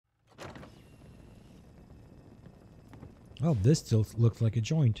Oh, this still looks like a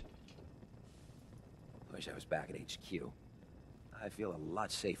joint. Wish I was back at HQ. I feel a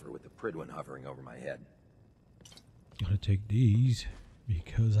lot safer with the Pridwin hovering over my head. Gotta take these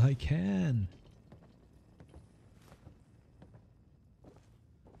because I can.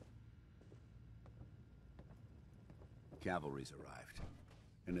 Cavalry's arrived,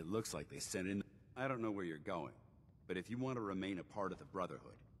 and it looks like they sent in... I don't know where you're going, but if you want to remain a part of the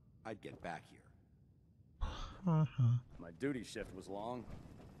Brotherhood, I'd get back here. My duty shift was long,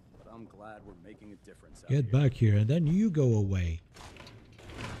 but I'm glad we're making a difference out Get here. back here and then you go away.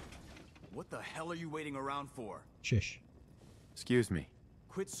 What the hell are you waiting around for? Shish. Excuse me.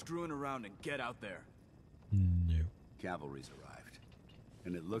 Quit screwing around and get out there. No. Cavalry's arrived,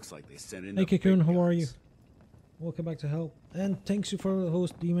 and it looks like they sent in... Hey the Cocoon, big how are you? guns. Welcome back to Hell. And thanks you for the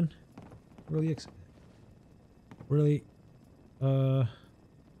host, Demon. Really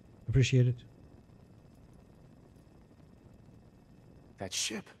appreciate it. That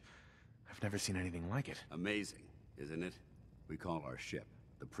ship. I've never seen anything like it. Amazing, isn't it? We call our ship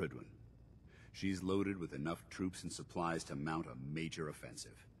the Pridwin. She's loaded with enough troops and supplies to mount a major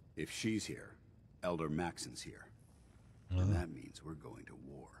offensive. If she's here, Elder Maxon's here. And that means we're going to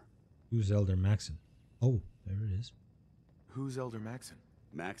war. Who's Elder Maxon? Oh, there it is. Who's Elder Maxon?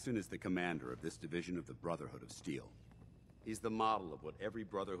 Maxon is the commander of this division of the Brotherhood of Steel. He's the model of what every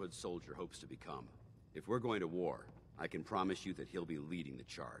Brotherhood soldier hopes to become. If we're going to war, I can promise you that he'll be leading the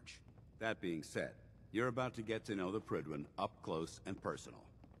charge. That being said, you're about to get to know the Pridwin up close and personal.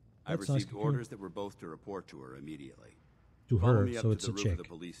 I've That's nice, received Cocoon. orders that we're both to report to her immediately. To Follow her, me up so to it's the a roof chick. of the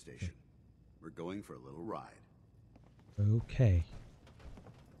police station. We're going for a little ride. Okay.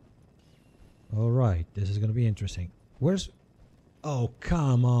 Alright, this is gonna be interesting. Where's... Oh,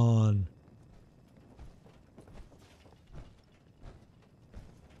 come on.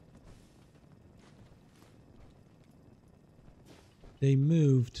 They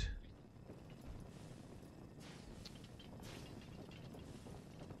moved.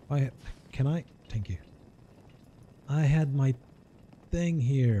 Can I? Thank you. I had my thing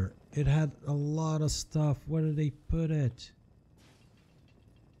here. It had a lot of stuff. Where did they put it?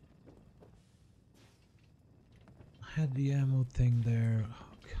 I had the ammo thing there.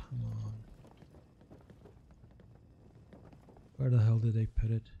 Oh, come on. Where the hell did they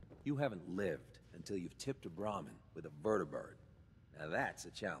put it? You haven't lived until you've tipped a Brahmin with a vertibird. Now that's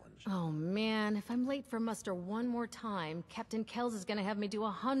a challenge. Oh man, if I'm late for muster one more time, Captain Kells is gonna have me do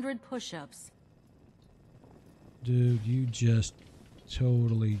 100 push-ups. Dude, you just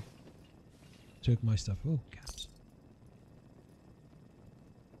totally took my stuff. Oh, caps.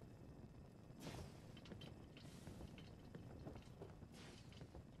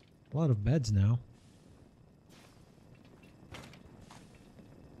 A lot of beds now.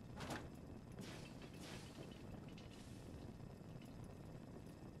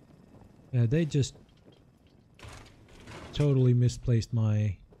 Yeah, they just totally misplaced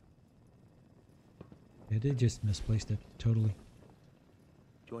my... Yeah, they just misplaced it, totally.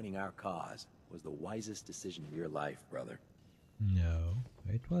 Joining our cause was the wisest decision of your life, brother. No,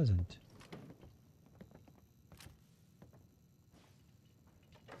 it wasn't.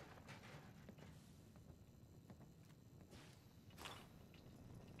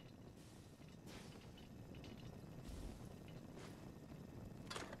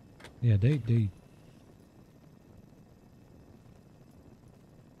 Yeah, they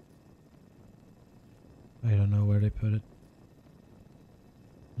I don't know where they put it.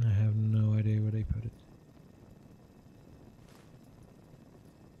 I have no idea where they put it.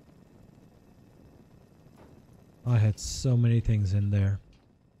 I had so many things in there.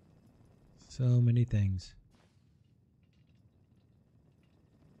 So many things.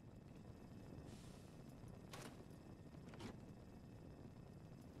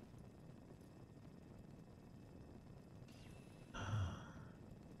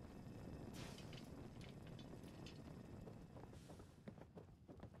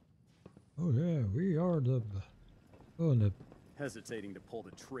 Oh yeah, we are the... Oh, the... Hesitating to pull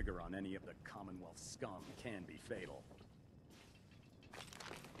the trigger on any of the Commonwealth scum can be fatal.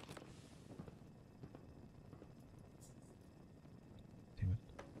 Damn it.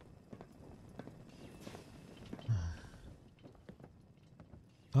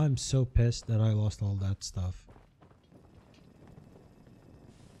 I'm so pissed that I lost all that stuff.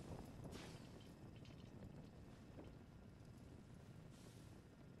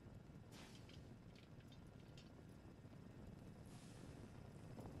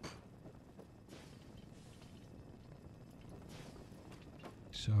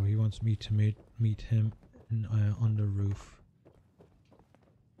 So he wants me to meet him on the roof.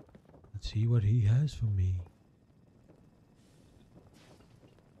 Let's see what he has for me.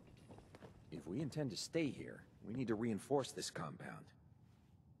 we intend to stay here, we need to reinforce this compound.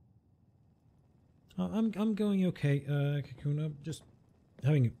 I'm going okay, Cocoon. I'm just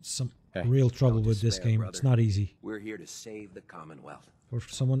having some Hey, real trouble Don't with this despair, game. brother. It's not easy. We're here to save the Commonwealth. For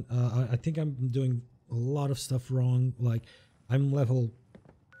someone, I think I'm doing a lot of stuff wrong. Like, I'm level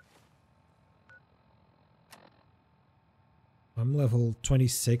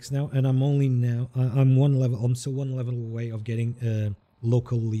 26 now, and I'm only now. I'm one level. I'm still one level away of getting a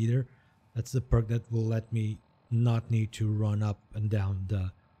local leader. That's the perk that will let me not need to run up and down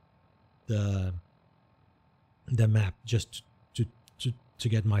the map just to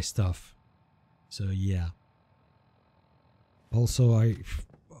get my stuff. So yeah. Also,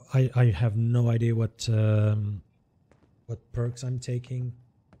 I have no idea what perks I'm taking.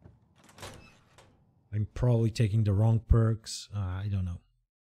 I'm probably taking the wrong perks. I don't know.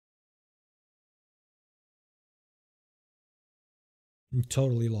 I'm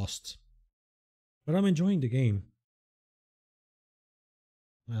totally lost. But I'm enjoying the game.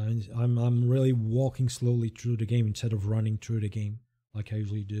 I'm really walking slowly through the game instead of running through the game like I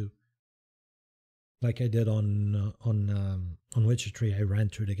usually do. Like I did on Witcher 3, I ran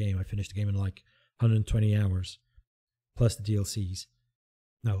through the game. I finished the game in like 120 hours, plus the DLCs.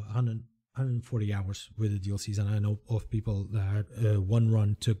 No, 140 hours with the DLCs, and I know of people that one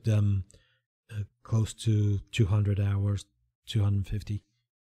run took them close to 200 hours, 250.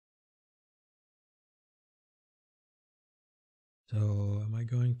 So, am I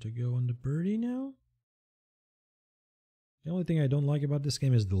going to go on the birdie now? The only thing I don't like about this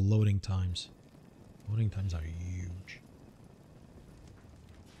game is the loading times. Loading times are huge.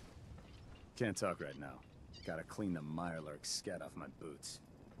 Can't talk right now. Gotta clean the Mirelurk scat off my boots.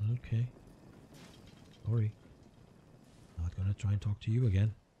 Okay. Sorry. Not gonna try and talk to you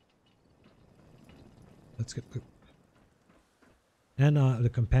again. Let's get... And the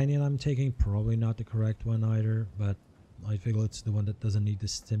companion I'm taking, probably not the correct one either, but I feel it's the one that doesn't need the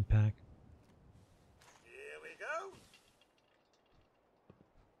stim pack. Here we go.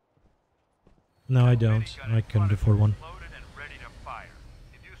 No, I don't. I couldn't afford one. Loaded and ready to fire.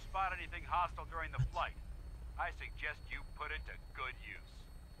 If you spot anything hostile during the flight, I suggest you put it to good use.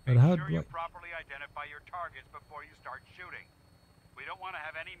 But Make how sure do you I... properly identify your targets before you start shooting. We don't want to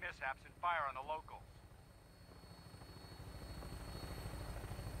have any mishaps and fire on the locals.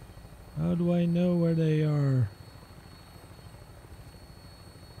 How do I know where they are?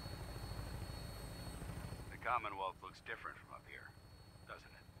 The Commonwealth looks different from up here,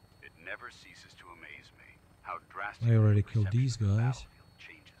 doesn't it? It never ceases to amaze me how drastically I already the killed these perception of the guys. battlefield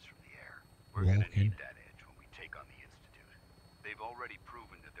changes from the air. We're gonna Walking. need that edge when we take on the Institute. They've already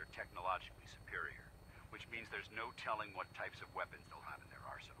proven that they're technologically superior, which means there's no telling what types of weapons they'll have in their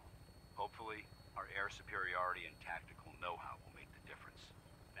arsenal. Hopefully, our air superiority and tactical know-how will make the difference.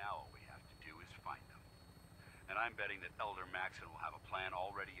 Now all we have to do is find them. And I'm betting that Elder Maxon will have a plan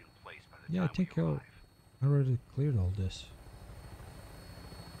already in place by the Yeah, I time think we I arrive. already cleared all this.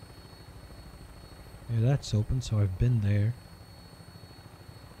 Yeah, that's open, so I've been there.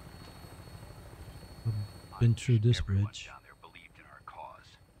 I've been through this Everyone bridge. down there believed in our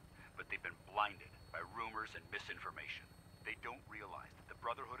cause, but they've been blinded by rumors and misinformation. They don't realize that the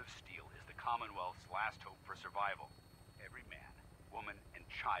Brotherhood of Steel is the Commonwealth's last hope for survival. Every man, woman, and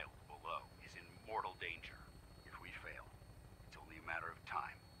child below is in mortal danger. If we fail, it's only a matter of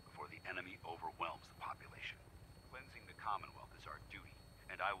time before the enemy overwhelms the population. Cleansing the Commonwealth is our duty,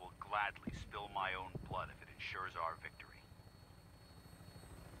 and I will gladly spill my own blood if it ensures our victory.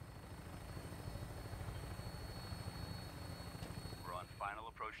 We're on final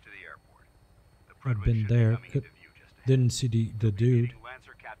approach to the airport. The I've Predwin been should be there. coming into view just ahead. Didn't see the dude. Meeting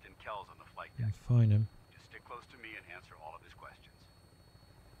Lancer Captain Kells on the flight I'll deck. find him. Just stick close to me and answer all of his questions.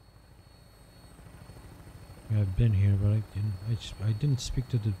 Yeah, I've been here, but I didn't speak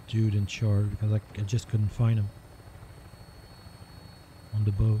to the dude in charge because I just couldn't find him on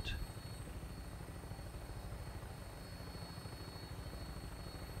the boat.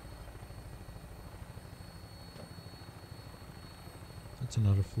 That's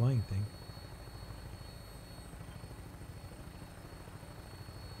another flying thing.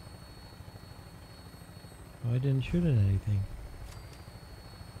 Oh, I didn't shoot at anything.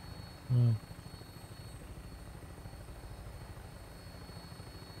 Oh.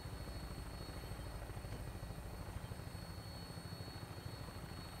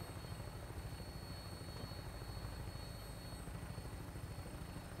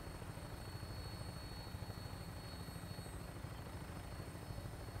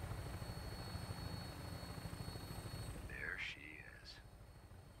 There she is.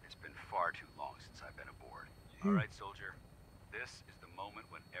 It's been far too long since I've been aboard. Hmm. All right, soldier. This is the moment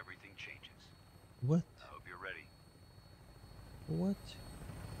when everything changes. What? I hope you're ready. What?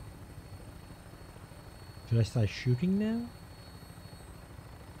 Should I start shooting now?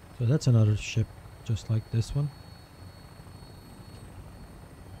 So that's another ship, just like this one.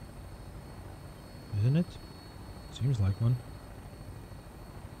 Isn't it? Seems like one.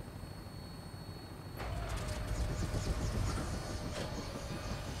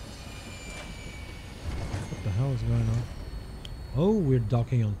 What the hell is going on? Oh, we're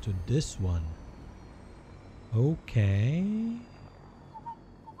docking onto this one. Okay.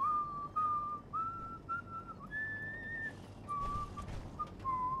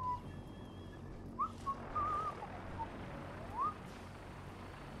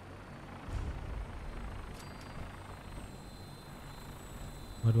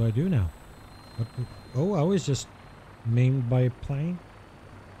 What do I do now? Oh, I was just maimed by a plane.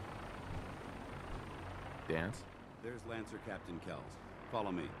 Dance? There's Lancer Captain Kells.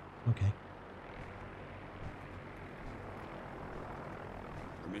 Follow me. Okay.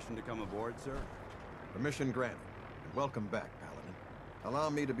 Permission to come aboard, sir? Permission granted. And welcome back, Paladin. Allow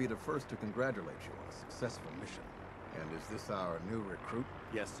me to be the first to congratulate you on a successful mission. And is this our new recruit?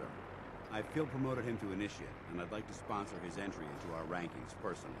 Yes, sir. I field promoted him to initiate, and I'd like to sponsor his entry into our rankings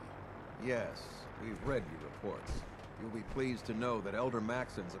personally. Yes, we've read your reports. You'll be pleased to know that Elder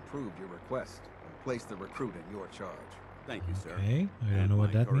Maxon's approved your request and placed the recruit in your charge. Thank you, sir. Okay, I don't And know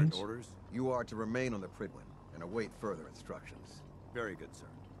what my that current means. orders? You are to remain on the Pridwin and await further instructions. Very good, sir.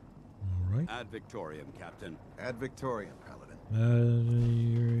 All right. Ad Victoriam, Captain. Ad Victoriam, Paladin.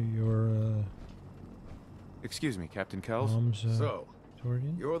 Your Excuse me, Captain Kells? mom's So,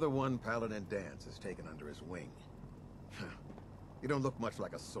 Victorian? you're the one Paladin Dance has taken under his wing. You don't look much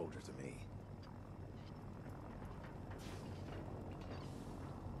like a soldier to me.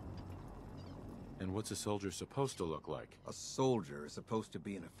 And what's a soldier supposed to look like? A soldier is supposed to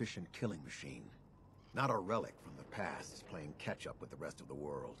be an efficient killing machine. Not a relic from the past, playing catch-up with the rest of the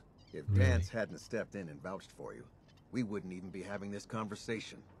world. If Really? Dance hadn't stepped in and vouched for you, we wouldn't even be having this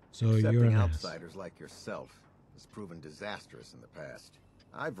conversation. So you're Accepting an ass. outsiders like yourself has proven disastrous in the past.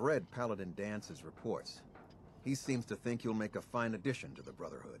 I've read Paladin Dance's reports. He seems to think you'll make a fine addition to the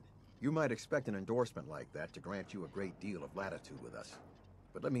Brotherhood. You might expect an endorsement like that to grant you a great deal of latitude with us.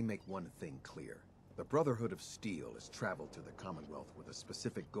 But let me make one thing clear. The Brotherhood of Steel has traveled to the Commonwealth with a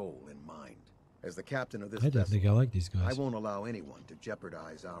specific goal in mind. As the captain of this I don't vessel, think I like these I guys. won't allow anyone to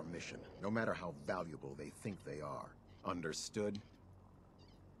jeopardize our mission, no matter how valuable they think they are. Understood?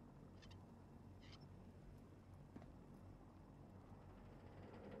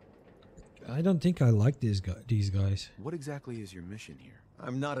 I don't think I like these guys. What exactly is your mission here?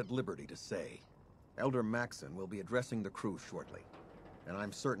 I'm not at liberty to say. Elder Maxon will be addressing the crew shortly, and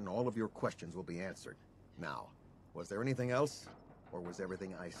I'm certain all of your questions will be answered. Now, was there anything else, or was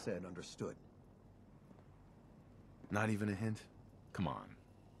everything I said understood? Not even a hint? Come on.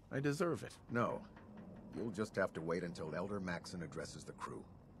 I deserve it. No. You'll just have to wait until Elder Maxon addresses the crew.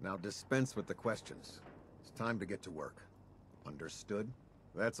 Now dispense with the questions. It's time to get to work. Understood?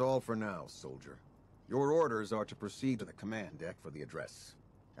 That's all for now, soldier. Your orders are to proceed to the command deck for the address.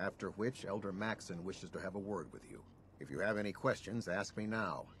 After which, Elder Maxon wishes to have a word with you. If you have any questions, ask me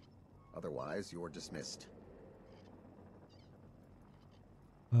now. Otherwise, you're dismissed.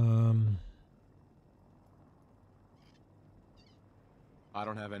 I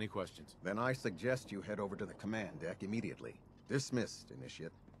don't have any questions. Then I suggest you head over to the command deck immediately. Dismissed,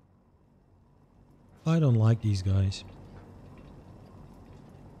 Initiate. I don't like these guys.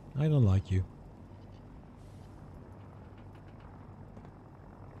 I don't like you.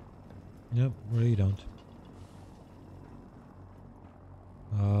 Yep, really don't.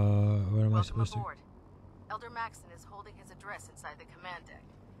 Where am I supposed aboard. Elder Maxon is holding his address inside the command deck.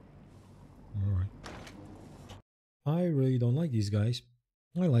 to? Alright. I really don't like these guys.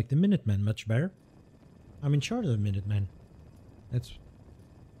 I like the Minutemen much better. I'm in charge of the Minutemen. That's...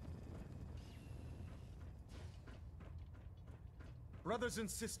 Brothers and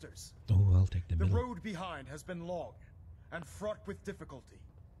sisters, Oh, I'll take the the middle. road behind has been long and fraught with difficulty.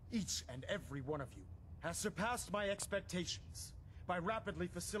 Each and every one of you has surpassed my expectations by rapidly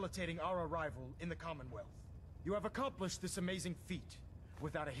facilitating our arrival in the Commonwealth. You have accomplished this amazing feat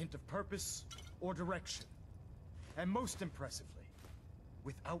without a hint of purpose or direction. And most impressively,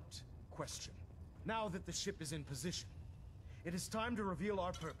 without question. Now that the ship is in position, it is time to reveal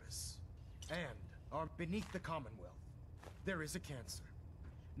our purpose. And beneath the Commonwealth, there is a cancer,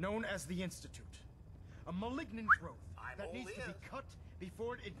 known as the Institute. A malignant growth that needs to be cut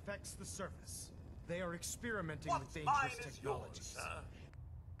before it infects the surface. They are experimenting with dangerous technologies.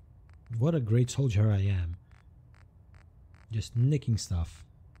 What a great soldier I am. Just nicking stuff.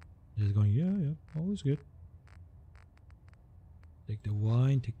 Just going, yeah, always good. Take the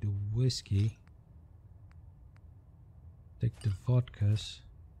wine, take the whiskey, take the vodkas.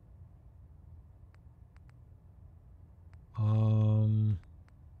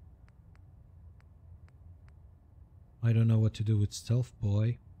 I don't know what to do with Stealth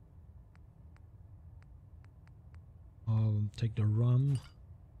Boy. Take the rum.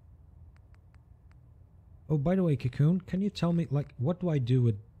 Oh, by the way, Cocoon, can you tell me, like, what do I do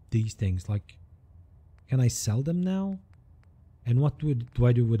with these things? Like, can I sell them now? And what do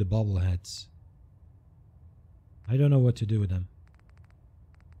I do with the bobbleheads? I don't know what to do with them.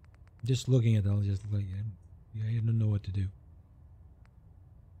 Just looking at them, just like, yeah, I don't know what to do.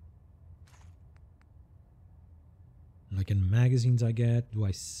 Like in magazines I get,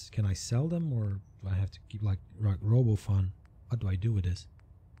 can I sell them, or do I have to keep like RoboFun? What do I do with this?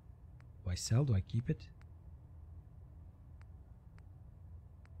 Do I sell? Do I keep it?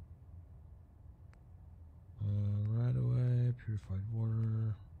 Right away, purified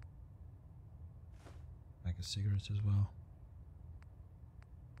water. Pack of cigarettes as well.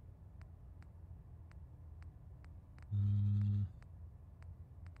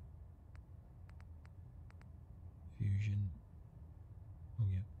 Fusion. Oh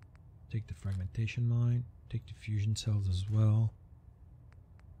yeah. Take the fragmentation mine. Take the fusion cells as well.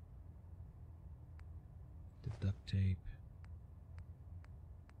 The duct tape.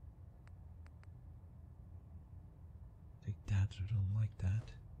 Take that. I don't like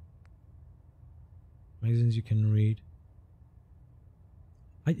that. Magazines you can read.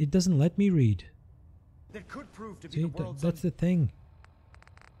 It doesn't let me read. That could prove to be See, the world's that's the thing.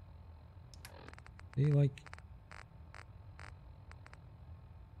 They like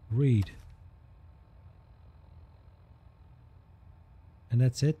read, and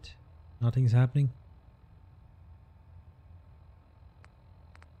that's it. Nothing's happening.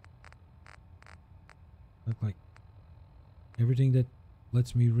 Look like everything that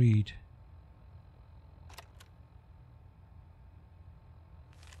lets me read.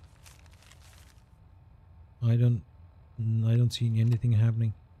 I don't see anything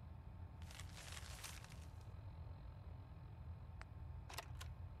happening.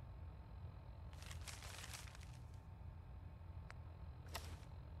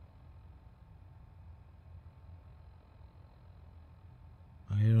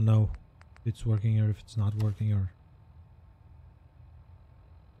 I don't know if it's working or if it's not working, or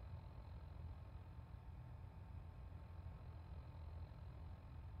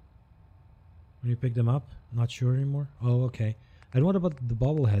when you pick them up, not sure anymore. Oh, okay. And what about the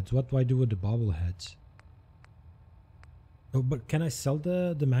bobbleheads? What do I do with the bobbleheads? Oh, but can I sell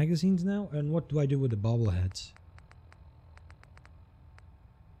the magazines now? And what do I do with the bobbleheads?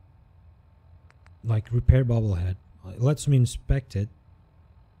 Like repair bobblehead. It lets me inspect it.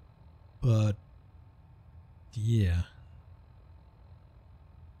 But yeah,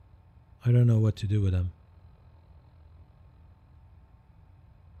 I don't know what to do with them.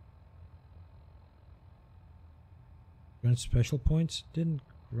 Grant special points didn't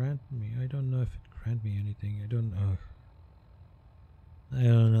grant me. I don't know if it grant me anything. I don't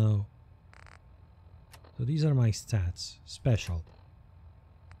know. So these are my stats. Special.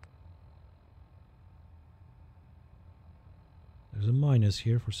 There's a minus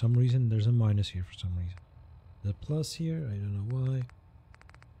here for some reason. There's a minus here for some reason. The plus here, I don't know why.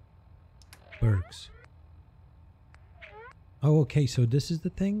 Perks. Oh, okay, so this is the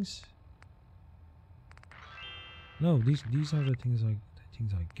things? No, these are the things I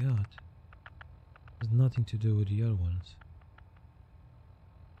got. There's nothing to do with the other ones.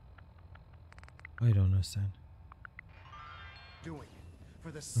 I don't understand. Doing it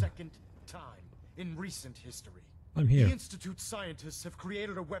for the second time in recent history. I'm here. The Institute scientists have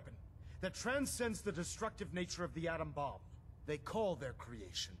created a weapon that transcends the destructive nature of the atom bomb. They call their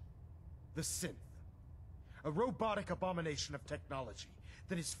creation the synth. A robotic abomination of technology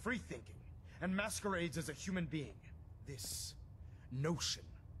that is free-thinking and masquerades as a human being. This notion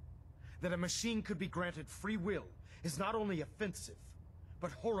that a machine could be granted free will is not only offensive,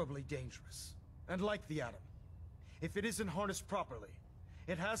 but horribly dangerous. And like the atom, if it isn't harnessed properly,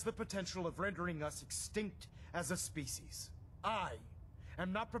 it has the potential of rendering us extinct as a species. I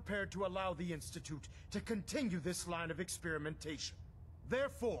am not prepared to allow the Institute to continue this line of experimentation.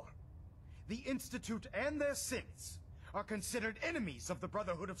 Therefore, the Institute and their synths are considered enemies of the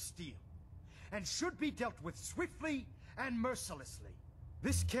Brotherhood of Steel, and should be dealt with swiftly and mercilessly.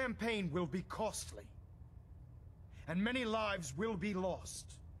 This campaign will be costly, and many lives will be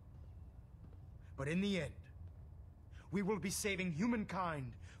lost. But in the end, we will be saving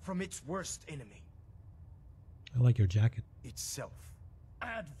humankind from its worst enemy. I like your jacket. Itself.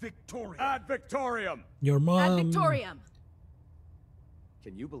 Ad Victoriam. Ad Victoriam! Your mom. Ad Victoriam!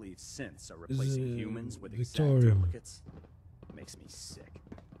 Can you believe synths are replacing humans with exact Victoriam. duplicates? Makes me sick.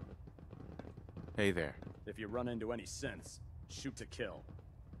 Hey there. If you run into any synths, shoot to kill.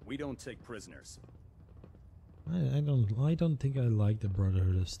 We don't take prisoners. I don't think I like the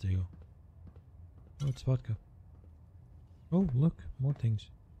Brotherhood of Steel. Oh, it's vodka. Oh, look, more things.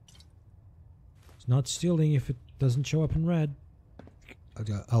 It's not stealing if it doesn't show up in red.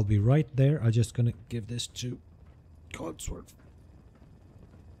 I'll be right there. I'm just gonna give this to Codsworth.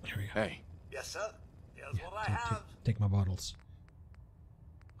 Here we go. Hey. Yes, sir. Here's Yeah, what I have. take my bottles.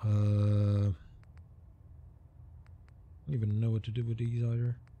 I don't even know what to do with these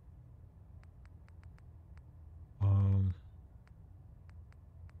either.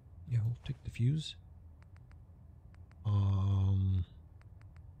 Yeah, we'll take the fuse.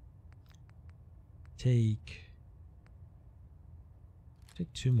 Take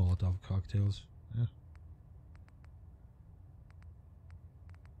 2 Molotov cocktails. Yeah.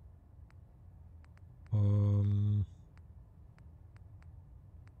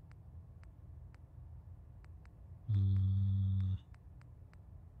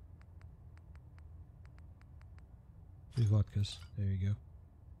 Two vodkas. There you go.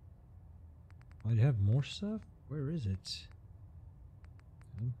 I'd have more stuff? Where is it?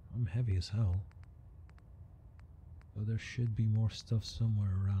 I'm heavy as hell. So there should be more stuff somewhere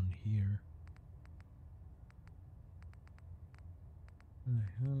around here.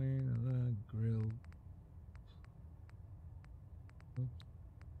 Grill.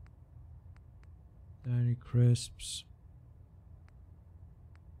 Danny crisps.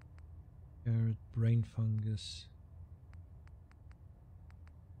 Carrot, brain fungus.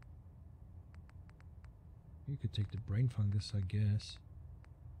 You could take the brain fungus, I guess.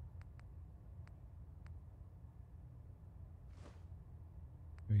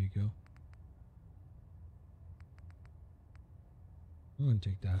 There you go. I'm gonna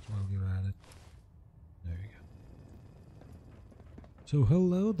take that while you're at it. There you go. So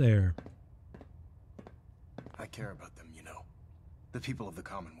hello there. I care about them, you know. The people of the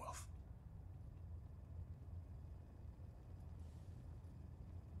Commonwealth.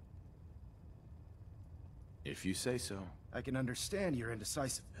 If you say so. I can understand your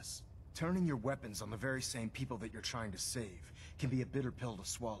indecisiveness. Turning your weapons on the very same people that you're trying to save can be a bitter pill to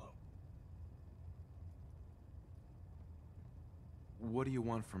swallow. What do you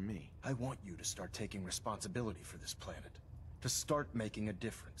want from me? I want you to start taking responsibility for this planet. To start making a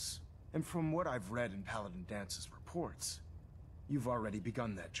difference. And from what I've read in Paladin Dance's reports, you've already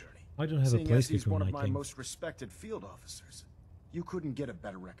begun that journey. I don't have a Seeing place as he's between one of my my king. most respected field officers, you couldn't get a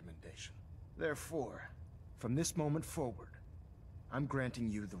better recommendation. Therefore, from this moment forward, I'm granting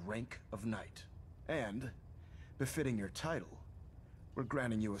you the rank of Knight. And, befitting your title, we're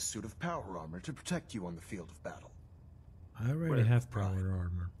granting you a suit of power armor to protect you on the field of battle. I already Wear it have with pride. power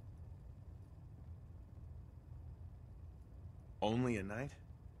armor. Only a knight?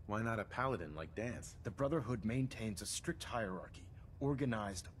 Why not a paladin like Dance? The Brotherhood maintains a strict hierarchy,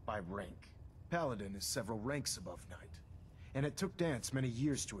 organized by rank. Paladin is several ranks above Knight, and it took Dance many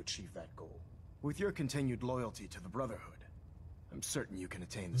years to achieve that goal. With your continued loyalty to the Brotherhood, I'm certain you can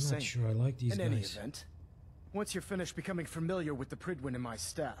attain the I'm same. not sure I like these In any guys. event, once you're finished becoming familiar with the Pridwin and my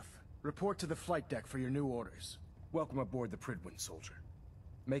staff, report to the flight deck for your new orders. Welcome aboard the Pridwin, soldier.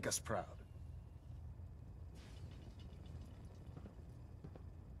 Make us proud.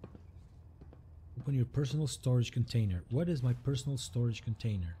 Open your personal storage container. What is my personal storage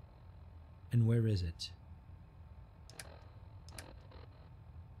container? And where is it?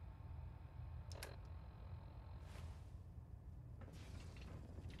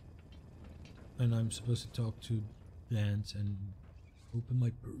 And I'm supposed to talk to Lance and open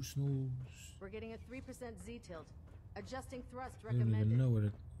my personal... We're getting a 3% Z tilt. Adjusting thrust I don't recommended. even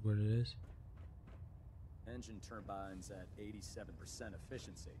know what it is. Engine turbines at 87%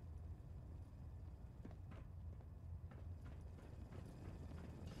 efficiency.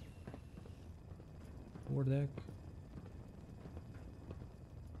 Foredeck.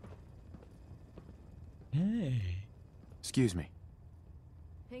 Hey. Excuse me.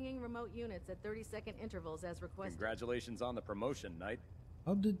 Pinging remote units at 30-second intervals as requested. Congratulations on the promotion, Knight.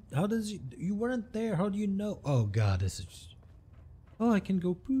 How does you weren't there? How do you know? Oh God, this is. Oh, I can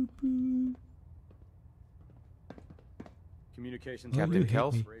go poo poo. Communications. Oh, Captain you hate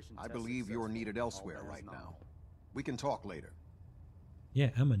Kells? me. I believe you're needed elsewhere right now. We can talk later.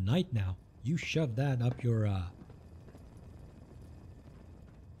 Yeah, I'm a knight now. You shove that up your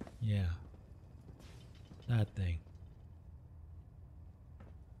yeah. That thing.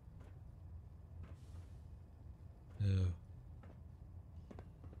 Oh.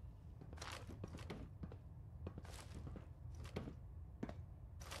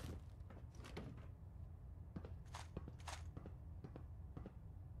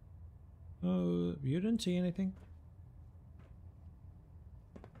 Oh, you didn't see anything?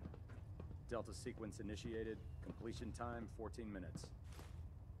 Delta sequence initiated. Completion time 14 minutes.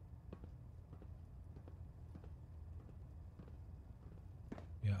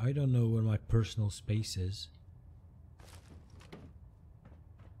 Yeah, I don't know where my personal space is.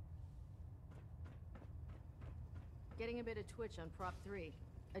 Getting a bit of twitch on prop 3.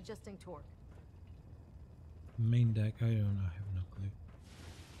 Adjusting torque. Main deck, I don't know, I have no clue.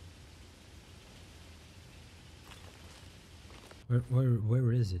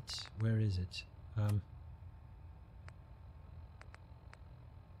 Where is it? Where is it? I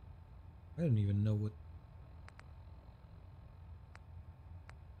don't even know what.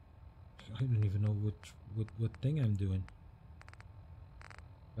 I don't even know what thing I'm doing.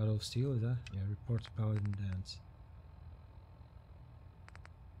 Battle of Steel, is that? Yeah, report to Paladin Dance.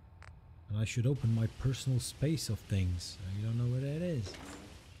 And I should open my personal space of things. I don't know where that is.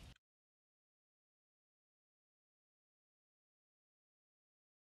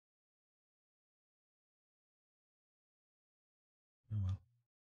 Oh well.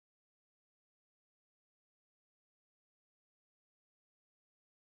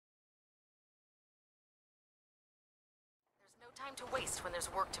 There's no time to waste when there's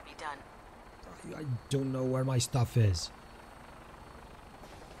work to be done. I don't know where my stuff is.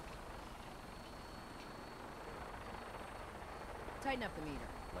 Tighten up the meter.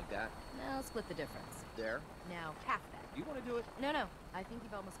 Like that? Now split the difference. There? Now half that. You want to do it? No, no. I think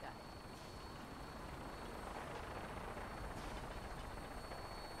you've almost got it.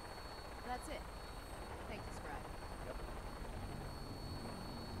 That's it. Thank you, Scribe. Yep.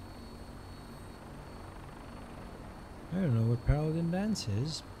 I don't know what Paladin Dance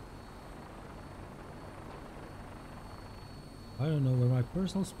is. I don't know where my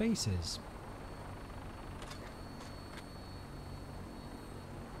personal space is.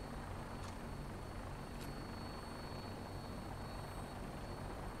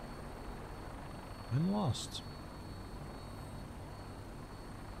 I'm lost.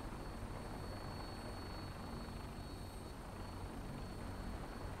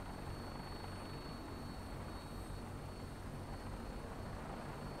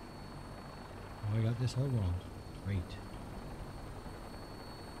 Oh, I got this all wrong. Great.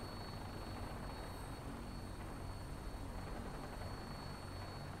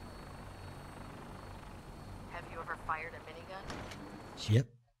 Have you ever fired a minigun? Yep,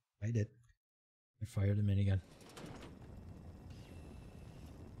 I did. I fired a minigun.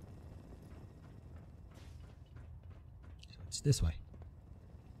 So it's this way.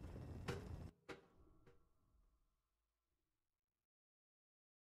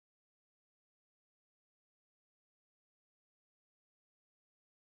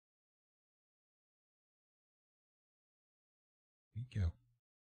 Here we go.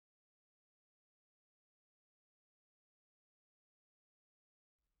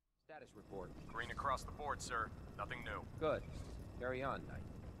 Status report. Green across the board, sir. Nothing new. Good. Carry on, Knight.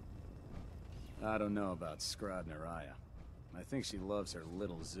 I don't know about Scribe Naraya. I think she loves her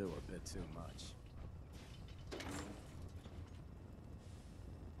little zoo a bit too much.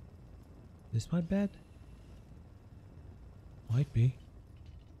 This my bed? Might be.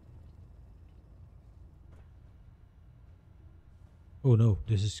 Oh no,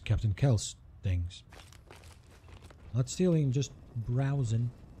 this is Captain Kel's things. Not stealing, just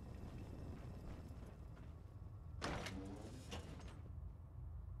browsing.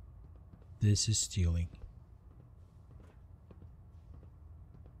 This is stealing.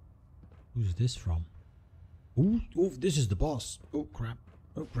 Who's this from? Ooh, ooh, this is the boss. Oh crap.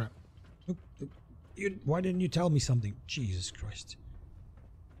 Oh crap. Oh, oh. Why didn't you tell me something? Jesus Christ.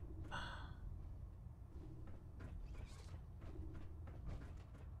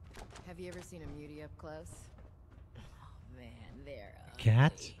 Have you ever seen a mutie up close? Oh man, they're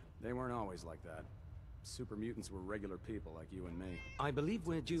Cat? They weren't always like that. Super mutants were regular people like you and me. I believe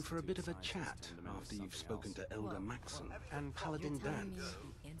we're due for a bit of a chat after you've spoken to Elder Maxon and Paladin Dance.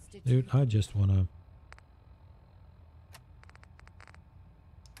 Dude, I just wanna...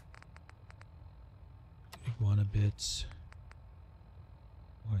 Iguana bits.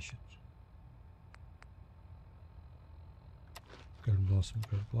 Why should... Good blossom.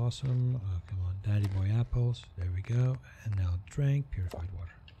 Oh, come on. Daddy boy apples. There we go. And now drink. Purified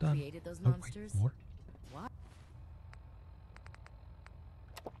water. Done. Created those Oh, monsters? wait, more. What?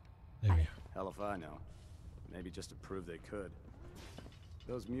 There we go. Hell if I know. Maybe just to prove they could.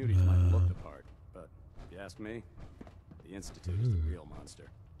 Those muties might look the part, but if you ask me, the Institute is the real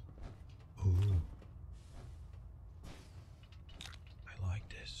monster. Ooh. I like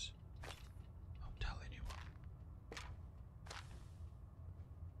this. Don't tell anyone.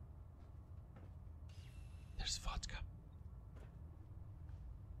 Where's vodka?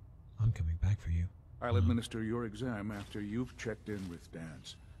 I'm coming back for you. I'll administer your exam after you've checked in with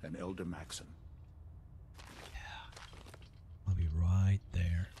Dance and Elder Maxon. I'll be right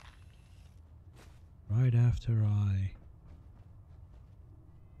there. Right after I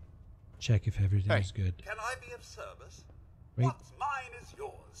check if everything is good. Can I be of service? Wait. What's mine is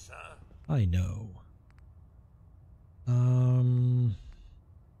yours, sir. I know.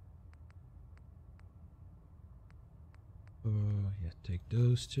 Yeah, take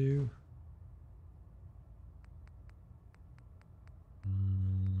those two.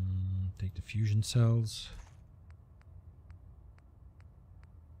 Take the fusion cells.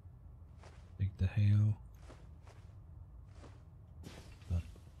 Take the hail.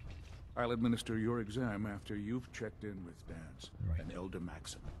 I'll administer your exam after you've checked in with Dance and Elder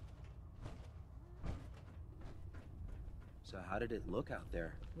Maxon. So how did it look out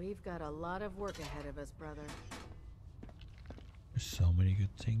there? We've got a lot of work ahead of us, brother. There's so many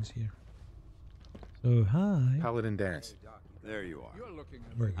good things here. So, hi. Paladin Dance. There you are. You're looking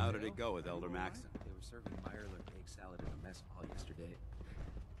at Very How good. did it go with Elder Maxon? They were serving Mirelurk egg salad in a mess hall yesterday.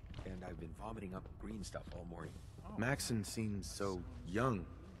 And I've been vomiting up green stuff all morning. Maxon seems so young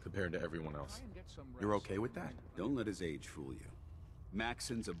compared to everyone else. You're okay with that? Don't let his age fool you.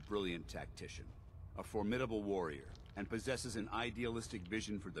 Maxon's a brilliant tactician, a formidable warrior, and possesses an idealistic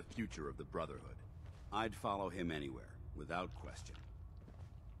vision for the future of the Brotherhood. I'd follow him anywhere, without question.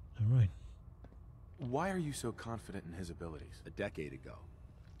 Alright. Why are you so confident in his abilities? A decade ago,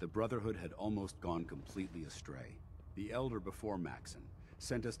 the Brotherhood had almost gone completely astray. The Elder before Maxon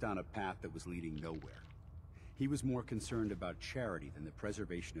sent us down a path that was leading nowhere. He was more concerned about charity than the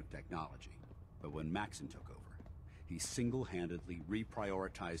preservation of technology. But when Maxon took over, he single-handedly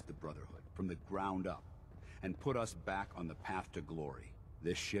reprioritized the Brotherhood from the ground up and put us back on the path to glory.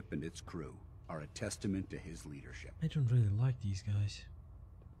 This ship and its crew are a testament to his leadership. I don't really like these guys.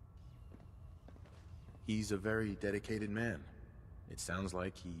 He's a very dedicated man. It sounds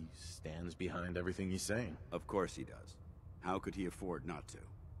like he stands behind everything he's saying. Of course he does. How could he afford not to?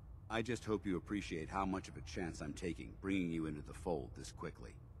 I just hope you appreciate how much of a chance I'm taking bringing you into the fold this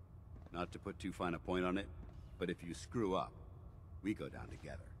quickly. Not to put too fine a point on it, but if you screw up, we go down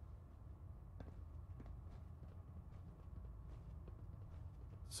together.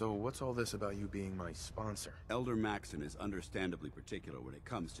 So what's all this about you being my sponsor? Elder Maxon is understandably particular when it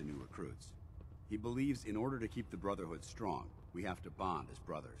comes to new recruits. He believes in order to keep the Brotherhood strong, we have to bond as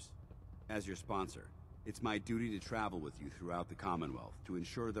brothers. As your sponsor, it's my duty to travel with you throughout the Commonwealth to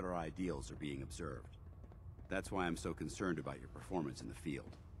ensure that our ideals are being observed. That's why I'm so concerned about your performance in the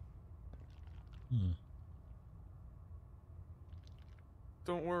field.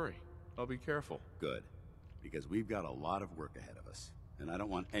 Don't worry. I'll be careful. Good. Because we've got a lot of work ahead of us, and I don't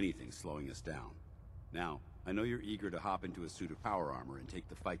want anything slowing us down. Now, I know you're eager to hop into a suit of power armor and take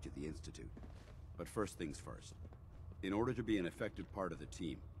the fight to the Institute. But first things first. In order to be an effective part of the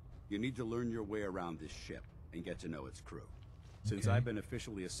team, you need to learn your way around this ship and get to know its crew. Since I've been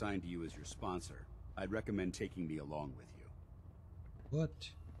officially assigned to you as your sponsor, I'd recommend taking me along with you. What?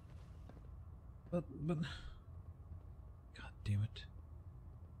 But... God damn it.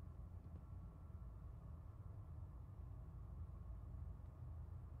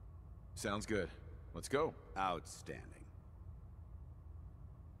 Sounds good. Let's go. Outstanding.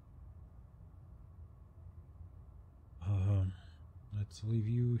 Let's leave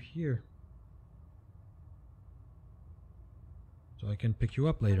you here. So I can pick you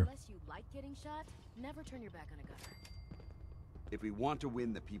up later. Unless you like getting shot, never turn your back on a gunner. If we want to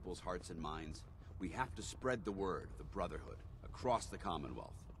win the people's hearts and minds, we have to spread the word of the Brotherhood across the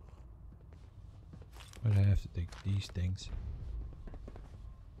Commonwealth. But I have to take these things.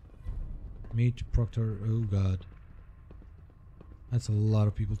 Meet Proctor. Oh god. That's a lot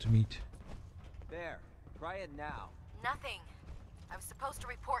of people to meet. There. Try it now. Nothing. I was supposed to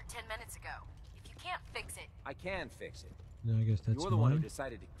report 10 minutes ago. If you can't fix it... I can fix it. No, I guess that's You're the one who mine.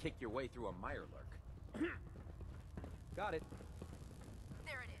 decided to kick your way through a Mirelurk. Got it.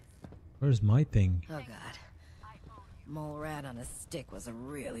 There it is. Where's my thing? Oh god. Mole rat on a stick was a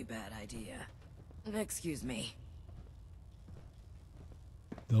really bad idea. Excuse me.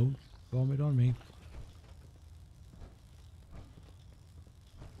 Don't vomit on me.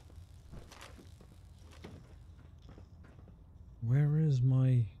 Where is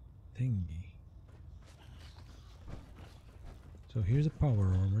my thingy? So here's a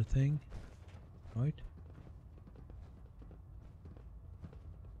power armor thing, right?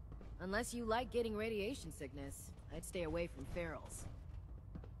 Unless you like getting radiation sickness, I'd stay away from ferals.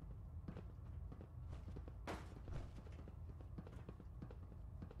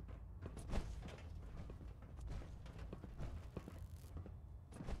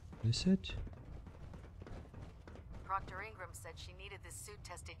 Is it? Proctor Ingram said she needed this suit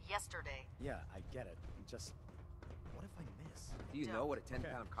tested yesterday. Yeah, I get it. Just... what if I miss? Do you know what a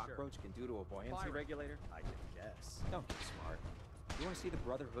 10-pound cockroach can do to a buoyancy regulator? I can guess. Don't be smart. You want to see the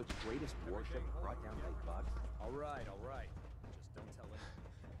Brotherhood's greatest warship brought down by bugs? All right, all right. Just don't tell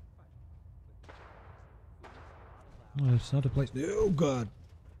anyone. Oh, it's not a place. Oh God.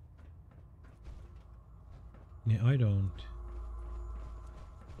 Yeah, I don't.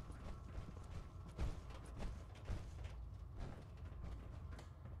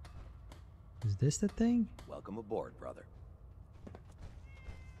 Is this the thing? Welcome aboard, brother.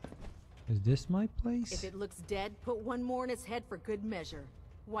 Is this my place? If it looks dead, put one more in its head for good measure.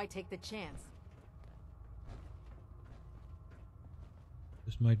 Why take the chance?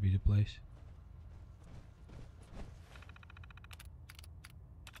 This might be the place.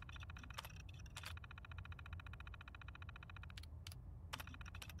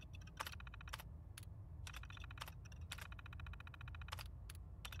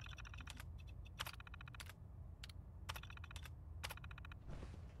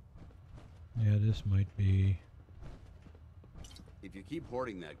 Yeah, this might be... If you keep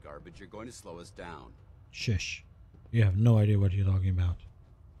hoarding that garbage, you're going to slow us down. Shush. You have no idea what you're talking about.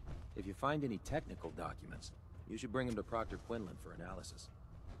 If you find any technical documents, you should bring them to Proctor Quinlan for analysis.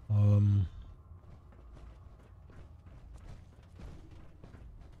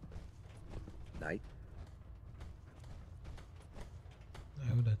 Knight?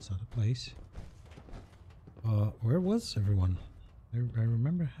 Oh, that's not a place. Where was everyone? I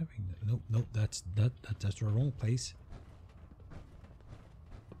remember having that. Nope, nope, that's the wrong place.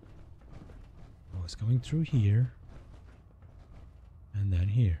 I was going through here. And then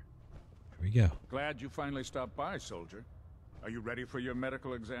here. Here we go. Glad you finally stopped by, soldier. Are you ready for your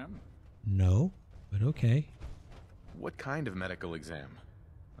medical exam? No, but okay. What kind of medical exam?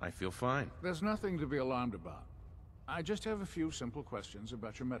 I feel fine. There's nothing to be alarmed about. I just have a few simple questions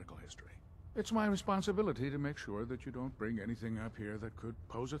about your medical history. It's my responsibility to make sure that you don't bring anything up here that could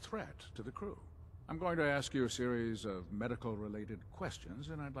pose a threat to the crew. I'm going to ask you a series of medical-related questions,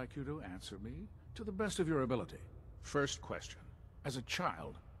 and I'd like you to answer me to the best of your ability. First question. As a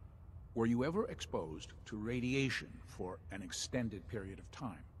child, were you ever exposed to radiation for an extended period of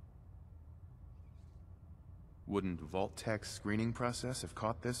time? Wouldn't Vault-Tech's screening process have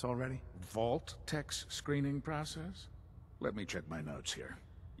caught this already? Vault-Tech's screening process? Let me check my notes here.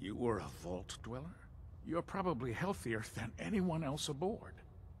 You were a Vault dweller? You're probably healthier than anyone else aboard.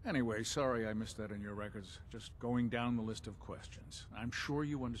 Anyway, sorry I missed that in your records. Just going down the list of questions. I'm sure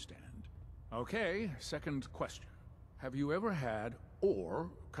you understand. Okay, second question. Have you ever had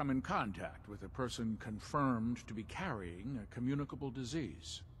or come in contact with a person confirmed to be carrying a communicable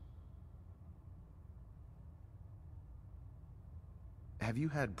disease? Have you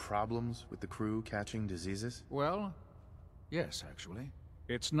had problems with the crew catching diseases? Well, yes, actually.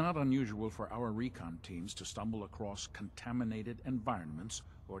 It's not unusual for our recon teams to stumble across contaminated environments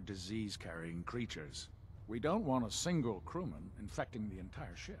or disease-carrying creatures. We don't want a single crewman infecting the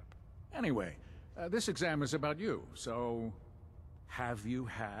entire ship. Anyway, this exam is about you, so... have you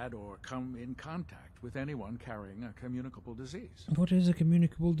had or come in contact with anyone carrying a communicable disease? What is a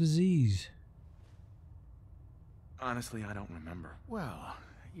communicable disease? Honestly, I don't remember. Well,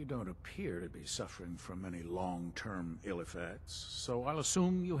 you don't appear to be suffering from any long-term ill effects, so I'll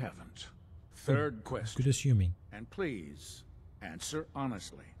assume you haven't. Third question. Good assuming. And please, answer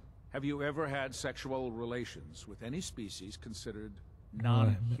honestly. Have you ever had sexual relations with any species considered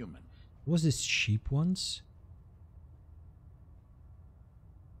non-human? Was this sheep once?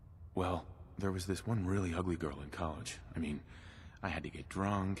 Well, there was this one really ugly girl in college. I mean, I had to get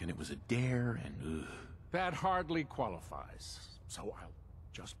drunk, and it was a dare, and ugh. That hardly qualifies, so I'll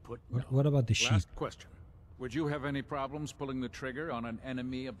just put no. What about the sheep? Last question. Would you have any problems pulling the trigger on an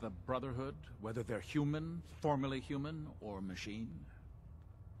enemy of the Brotherhood, whether they're human, formerly human, or machine?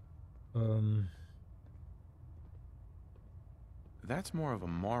 That's more of a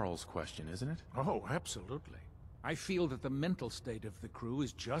morals question, isn't it? Oh, absolutely. I feel that the mental state of the crew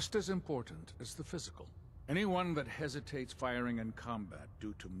is just as important as the physical. Anyone that hesitates firing in combat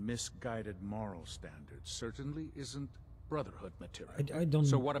due to misguided moral standards certainly isn't Brotherhood material. I don't...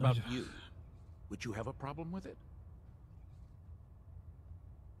 So what about you? Would you have a problem with it?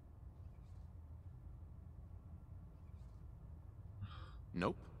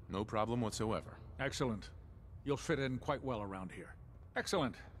 Nope. No problem whatsoever. Excellent. You'll fit in quite well around here.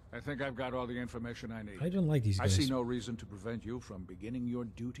 Excellent. I think I've got all the information I need. I don't like these guys. I see no reason to prevent you from beginning your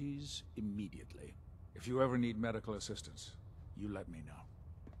duties immediately. If you ever need medical assistance, you let me know.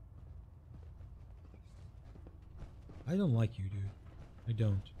 I don't like you, dude. I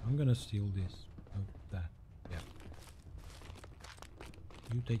don't. I'm gonna steal this. Oh, that. Yeah.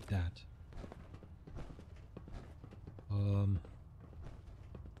 You take that.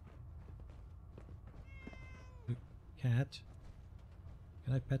 The cat.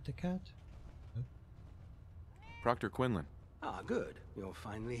 Can I pet the cat? No. Proctor Quinlan. Ah, good. You're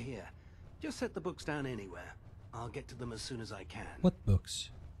finally here. Just set the books down anywhere. I'll get to them as soon as I can. What books?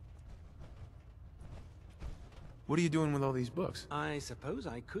 What are you doing with all these books? I suppose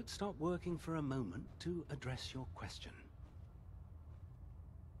I could stop working for a moment to address your question.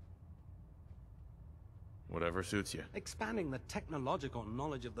 Whatever suits you. Expanding the technological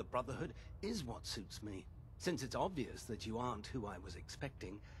knowledge of the Brotherhood is what suits me. Since it's obvious that you aren't who I was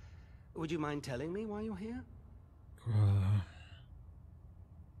expecting, would you mind telling me why you're here?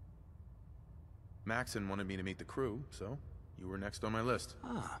 Maxon wanted me to meet the crew, so you were next on my list.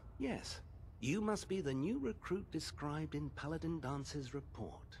 Ah, yes. You must be the new recruit described in Paladin Dance's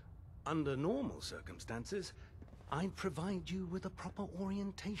report. Under normal circumstances, I'd provide you with a proper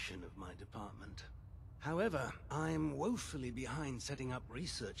orientation of my department. However, I'm woefully behind setting up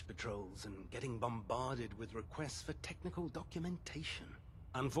research patrols and getting bombarded with requests for technical documentation.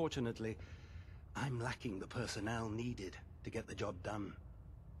 Unfortunately, I'm lacking the personnel needed to get the job done.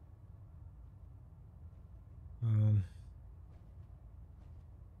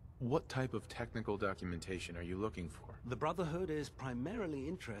 What type of technical documentation are you looking for? The Brotherhood is primarily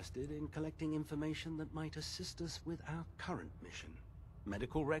interested in collecting information that might assist us with our current mission.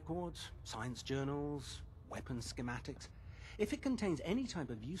 Medical records, science journals, weapon schematics. If it contains any type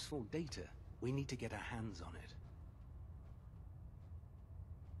of useful data, we need to get our hands on it.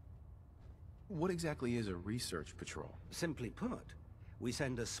 What exactly is a research patrol? Simply put, we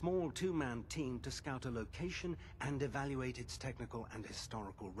send a small two-man team to scout a location and evaluate its technical and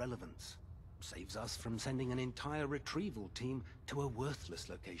historical relevance. Saves us from sending an entire retrieval team to a worthless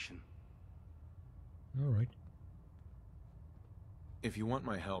location. Alright. If you want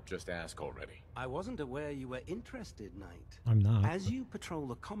my help, just ask already. I wasn't aware you were interested, Knight. I'm not. As you patrol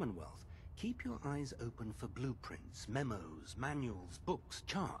the Commonwealth, keep your eyes open for blueprints, memos, manuals, books,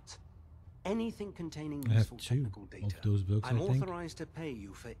 charts. Anything containing useful technical data. Of those books, I'm I think. authorized to pay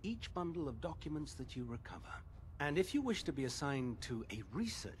you for each bundle of documents that you recover. And if you wish to be assigned to a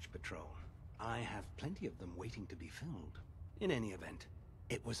research patrol, I have plenty of them waiting to be filled. In any event,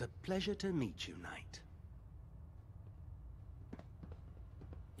 it was a pleasure to meet you, Knight.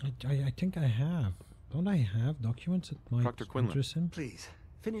 I think I have. Don't I have documents that might Proctor Quinlan. interest him? Please,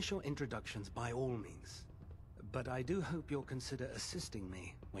 finish your introductions by all means. But I do hope you'll consider assisting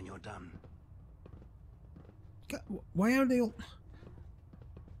me when you're done. God, why are they all...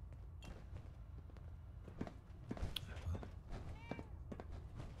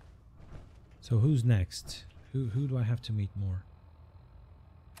 So who's next? Who do I have to meet more?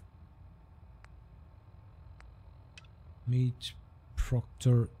 Meet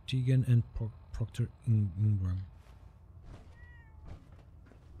Proctor Tegan and Proctor Ingram.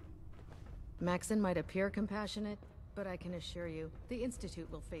 Maxon might appear compassionate, but I can assure you, the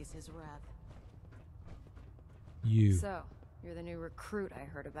Institute will face his wrath. You. So, you're the new recruit I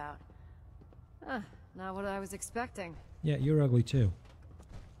heard about. Not what I was expecting. Yeah, you're ugly too.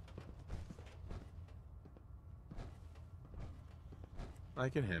 I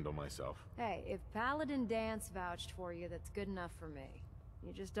can handle myself. Hey, if Paladin Dance vouched for you, that's good enough for me.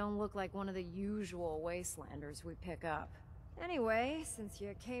 You just don't look like one of the usual wastelanders we pick up. Anyway, since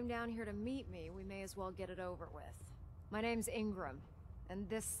you came down here to meet me, we may as well get it over with. My name's Ingram, and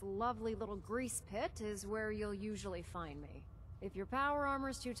this lovely little grease pit is where you'll usually find me. If your power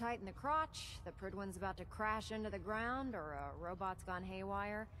armor's too tight in the crotch, the Pridwin's about to crash into the ground, or a robot's gone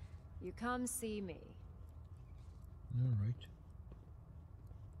haywire, you come see me. Alright.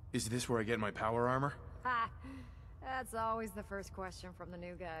 Is this where I get my power armor? Ha! That's always the first question from the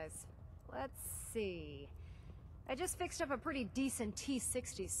new guys. Let's see. I just fixed up a pretty decent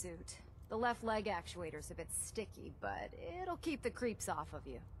T-60 suit. The left leg actuator's a bit sticky, but it'll keep the creeps off of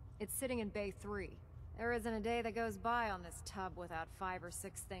you. It's sitting in Bay 3. There isn't a day that goes by on this tub without 5 or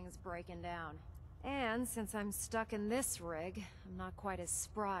 6 things breaking down. And since I'm stuck in this rig, I'm not quite as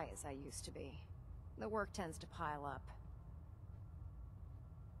spry as I used to be. The work tends to pile up.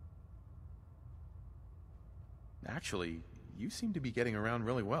 Actually, you seem to be getting around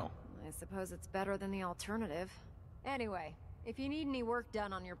really well. I suppose it's better than the alternative. Anyway, if you need any work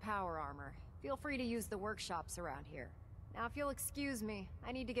done on your power armor, feel free to use the workshops around here. Now if you'll excuse me,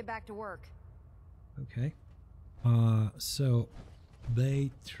 I need to get back to work. Okay. So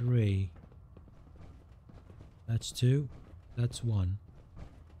Bay 3. That's 2. That's 1.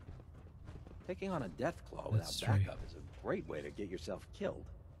 Taking on a death claw That's without true. backup is a great way to get yourself killed.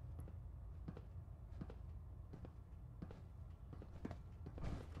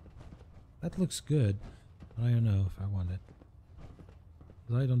 That looks good. I don't know if I want it.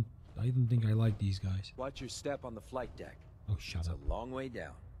 'Cause I don't think I like these guys. Watch your step on the flight deck. Oh, shut It's up. a long way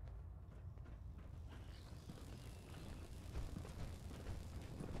down.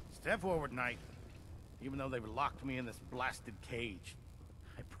 Step forward, Knight. Even though they've locked me in this blasted cage,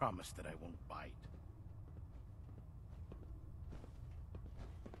 I promise that I won't bite.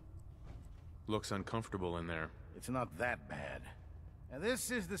 Looks uncomfortable in there. It's not that bad. Now,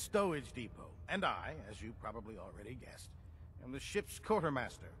 this is the stowage depot, and I, as you probably already guessed, am the ship's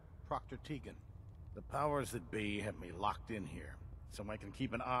quartermaster, Proctor Tegan. The powers that be have me locked in here, so I can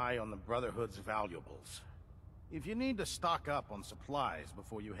keep an eye on the Brotherhood's valuables. If you need to stock up on supplies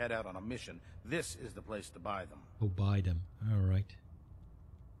before you head out on a mission, this is the place to buy them. Oh, buy them. Alright.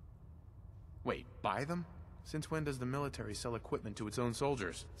 Wait, buy them? Since when does the military sell equipment to its own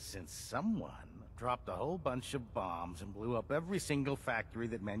soldiers? Since someone dropped a whole bunch of bombs and blew up every single factory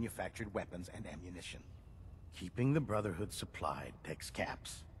that manufactured weapons and ammunition. Keeping the Brotherhood supplied takes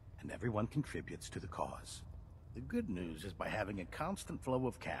caps, and everyone contributes to the cause. The good news is by having a constant flow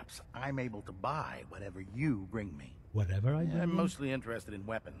of caps, I'm able to buy whatever you bring me. Whatever I bring I'm in? mostly interested in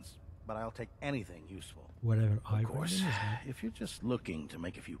weapons, but I'll take anything useful. Whatever I Of bring course, in is not- if you're just looking to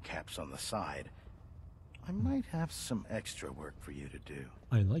make a few caps on the side, I might have some extra work for you to do.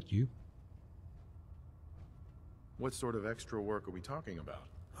 I like you. What sort of extra work are we talking about?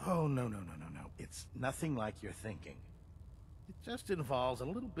 Oh, no. It's nothing like you're thinking. It just involves a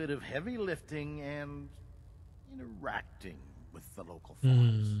little bit of heavy lifting and interacting with the local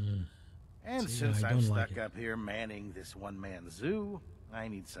farms. And See, since I I'm don't stuck like it. up here manning this one-man zoo, I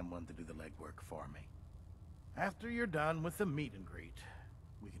need someone to do the legwork for me. After you're done with the meet and greet,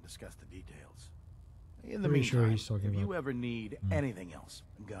 we can discuss the details. In the Pretty sure meantime, he's talking if you about- ever need anything else,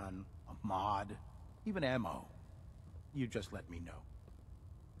 a gun, a mod, even ammo, you just let me know.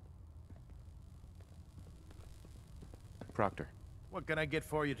 Proctor. What can I get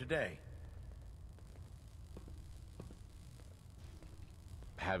for you today?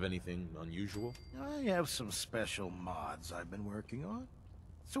 Have anything unusual? I have some special mods I've been working on.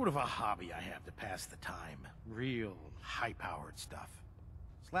 Sort of a hobby I have to pass the time. Real high-powered stuff.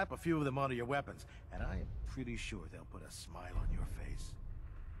 Slap a few of them onto your weapons, and I am pretty sure they'll put a smile on your face.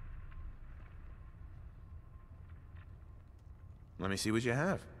 Let me see what you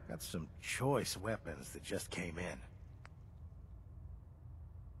have. Got some choice weapons that just came in.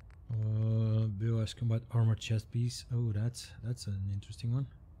 BOS combat armor chest piece. Oh, that's an interesting one.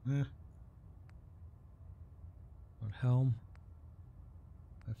 What helm?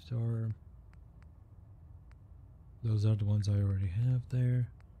 Left arm. Those are the ones I already have there.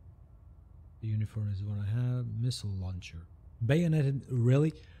 The uniform is what I have. Missile launcher. Bayoneted.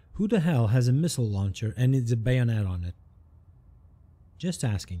 Really? Who the hell has a missile launcher and it's a bayonet on it? Just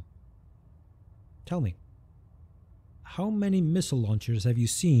asking. Tell me. How many missile launchers have you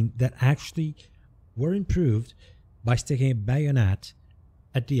seen that actually were improved by sticking a bayonet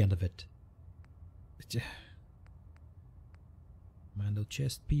at the end of it? Commando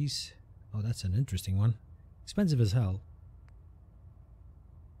chest piece. Oh, that's an interesting one. Expensive as hell.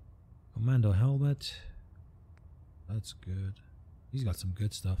 Commando helmet. That's good. He's got some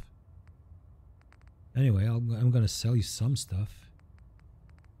good stuff. Anyway, I'm gonna sell you some stuff.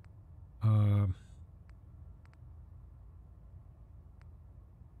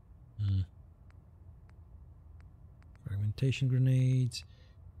 Fragmentation grenades,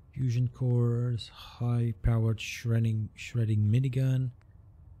 fusion cores, high-powered shredding minigun,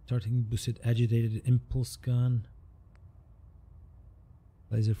 starting boosted agitated impulse gun,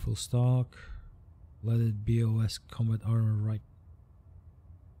 laser full stock, leaded BOS combat armor right.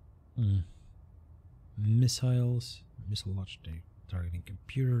 Missiles, missile launch targeting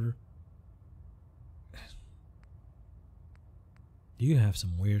computer. You have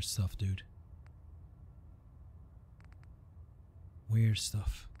some weird stuff, dude. Weird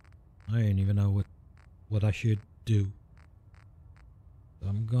stuff. I don't even know what I should do.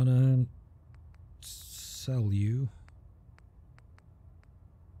 I'm gonna sell you.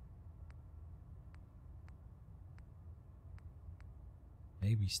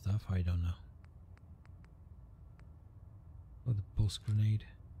 Maybe stuff, I don't know. Oh, the pulse grenade.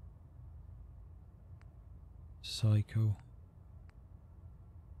 Psycho.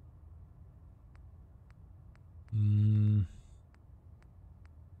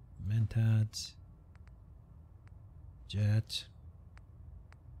 Mentats. Jet.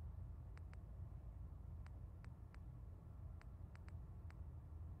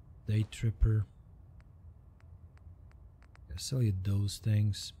 Day Tripper. I'll sell you those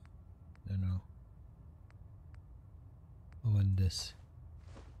things. I don't know. Oh, and this.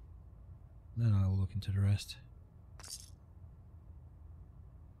 Then I'll look into the rest.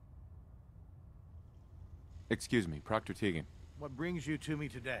 Excuse me, Proctor Tegan. What brings you to me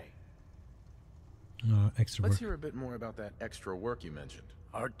today? Extra Let's work. hear a bit more about that extra work you mentioned.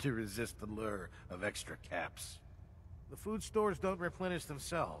 Hard to resist the lure of extra caps. The food stores don't replenish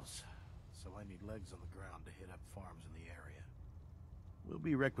themselves, so I need legs on the ground to hit up farms in the area. We'll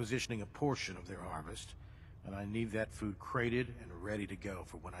be requisitioning a portion of their harvest, and I need that food crated and ready to go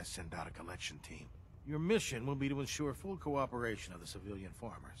for when I send out a collection team. Your mission will be to ensure full cooperation of the civilian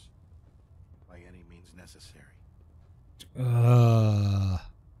farmers, by any means necessary.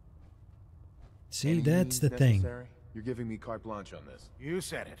 See, Any that's the means thing. necessary? You're giving me carte blanche on this. You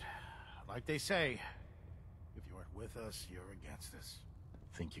said it. Like they say, if you aren't with us, you're against us.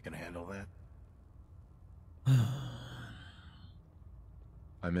 Think you can handle that?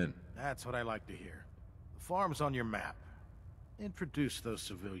 I'm in. That's what I like to hear. The farm's on your map. Introduce those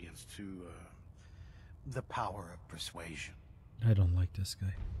civilians to, the power of persuasion. I don't like this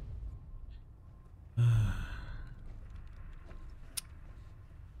guy.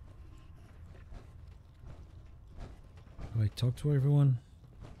 Do I talk to everyone?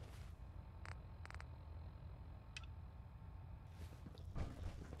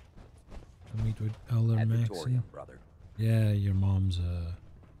 I meet with Elder Maxon. Brother. Yeah, your mom's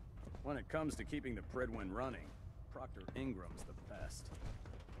When it comes to keeping the Pridwin running, Proctor Ingram's the best.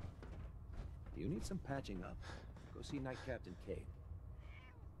 You need some patching up. Go see Night Captain Cade.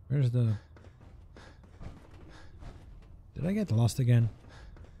 Where's the... Did I get lost again?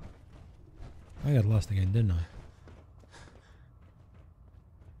 I got lost again, didn't I?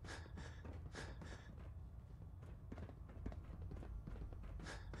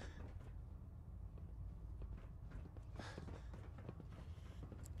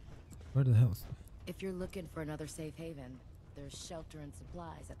 Where the hell? If you're looking for another safe haven, there's shelter and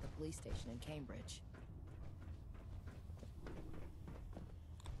supplies at the police station in Cambridge.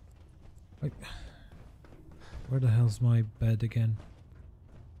 Wait. Where the hell's my bed again?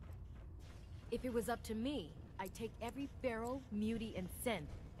 If it was up to me, I'd take every feral, mutie, and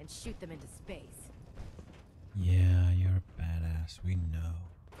synth and shoot them into space. Yeah, you're a badass. We know.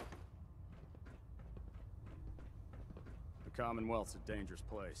 The Commonwealth's a dangerous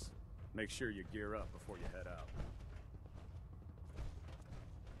place. Make sure you gear up before you head out.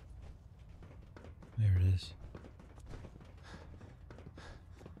 There it is.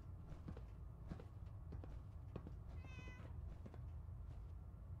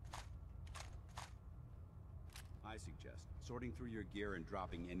 I suggest sorting through your gear and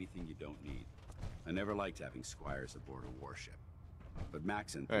dropping anything you don't need. I never liked having squires aboard a warship. But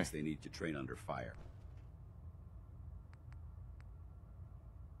Maxon thinks they need to train under fire.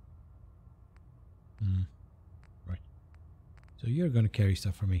 Right. So you're gonna carry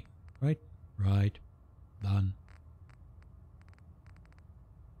stuff for me, right? Right. Done.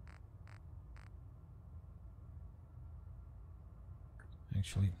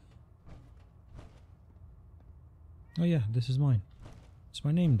 Actually. Oh yeah, this is mine. It's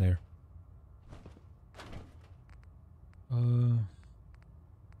my name there.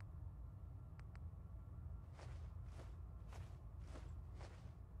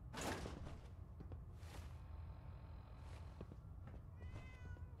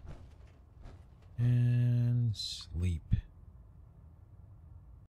 And sleep.